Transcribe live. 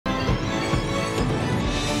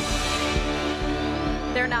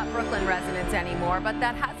They're not Brooklyn residents anymore, but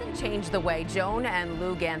that hasn't changed the way Joan and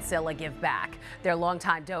Lou Gancila give back. They're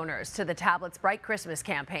longtime donors to the Tablet's Bright Christmas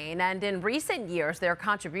campaign, and in recent years, their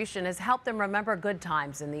contribution has helped them remember good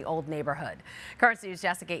times in the old neighborhood. Currents News'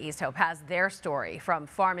 Jessica Easthope has their story from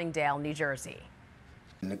Farmingdale, New Jersey.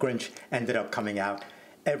 And the Grinch ended up coming out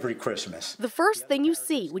every Christmas. The first thing you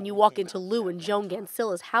see when you walk into Lou and Joan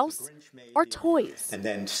Gancila's house are toys. And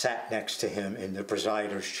then sat next to him in the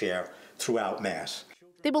presider's chair throughout Mass.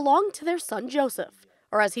 They belong to their son Joseph,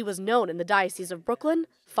 or as he was known in the Diocese of Brooklyn,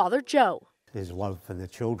 Father Joe. His love for the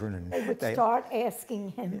children. And they would start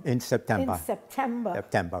asking him in September.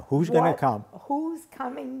 Who's going to come? Who's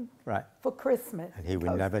coming for Christmas? And he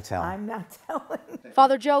would never tell. I'm not telling.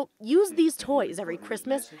 Father Joe used these toys every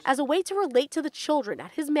Christmas as a way to relate to the children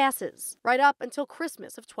at his masses, right up until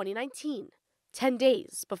Christmas of 2019, 10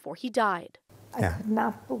 days before he died. I could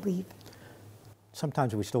not believe it.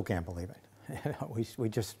 Sometimes we still can't believe it. We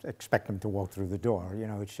just expect them to walk through the door. You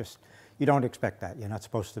know, it's just, you don't expect that. You're not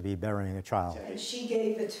supposed to be burying a child. And she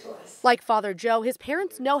gave it to us. Like Father Joe, his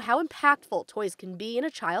parents know how impactful toys can be in a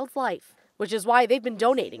child's life, which is why they've been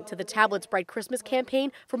donating to the Tablet's Bright Christmas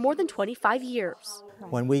campaign for more than 25 years.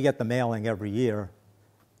 When we get the mailing every year,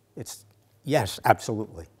 it's, yes,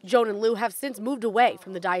 absolutely. Joan and Lou have since moved away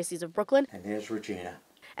from the Diocese of Brooklyn. And there's Regina.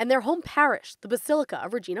 And their home parish, the Basilica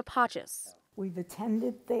of Regina Pacis. We've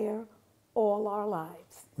attended there all our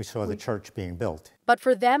lives. We saw the church being built. But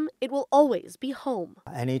for them, it will always be home.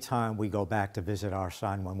 Anytime we go back to visit our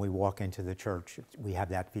son, when we walk into the church, we have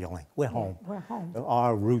that feeling. We're home. We're home.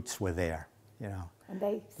 Our roots were there, you know. And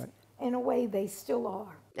they, in a way, they still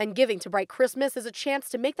are. And giving to Bright Christmas is a chance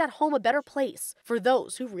to make that home a better place for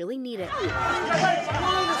those who really need it.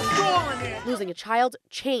 Losing a child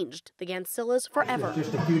changed the Gancilas forever.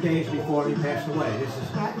 Just a few days before he passed away. This is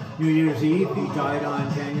New Year's Eve. He died on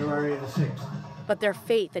January the 6th. But their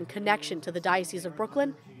faith and connection to the Diocese of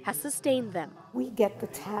Brooklyn has sustained them. We get the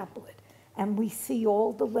tablet and we see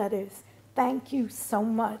all the letters. Thank you so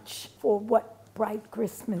much for what Bright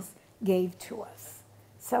Christmas gave to us.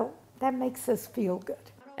 So that makes us feel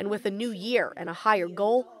good. And with a new year and a higher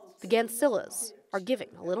goal, the Gancilas are giving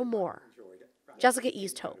a little more. Jessica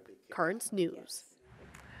Easthope, Currents News.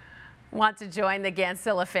 Want to join the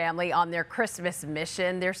Gancila family on their Christmas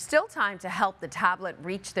mission? There's still time to help the tablet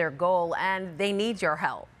reach their goal, and they need your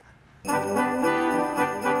help.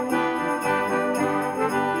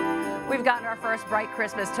 We've gotten our first Bright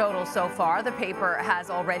Christmas total so far. The paper has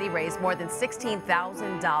already raised more than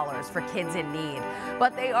 $16,000 for kids in need,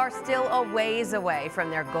 but they are still a ways away from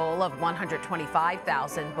their goal of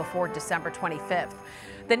 $125,000 before December 25th.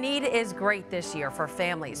 The need is great this year for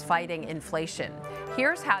families fighting inflation.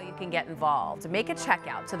 Here's how you can get involved. Make a check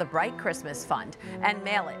out to the Bright Christmas Fund and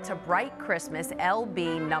mail it to Bright Christmas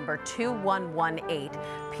LB number 2118,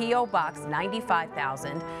 P.O. Box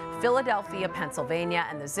 95,000, Philadelphia, Pennsylvania,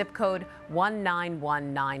 and the zip code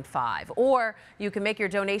 19195. Or you can make your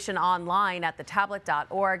donation online at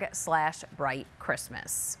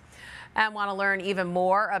thetablet.org/brightchristmas. And want to learn even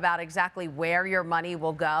more about exactly where your money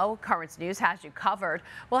will go? Currents News has you covered.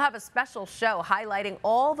 We'll have a special show highlighting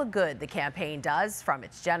all the good the campaign does, from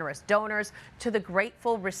its generous donors to the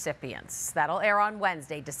grateful recipients. That'll air on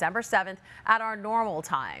Wednesday, December 7th at our normal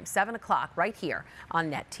time, 7 o'clock, right here on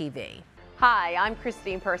Net TV. Hi, I'm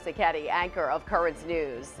Christine Persichetti, anchor of Currents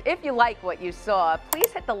News. If you like what you saw,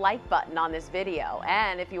 please hit the like button on this video.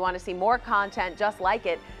 And if you want to see more content just like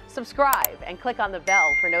it, subscribe and click on the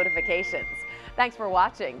bell for notifications. Thanks for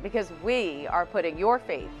watching, because we are putting your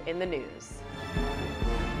faith in the news.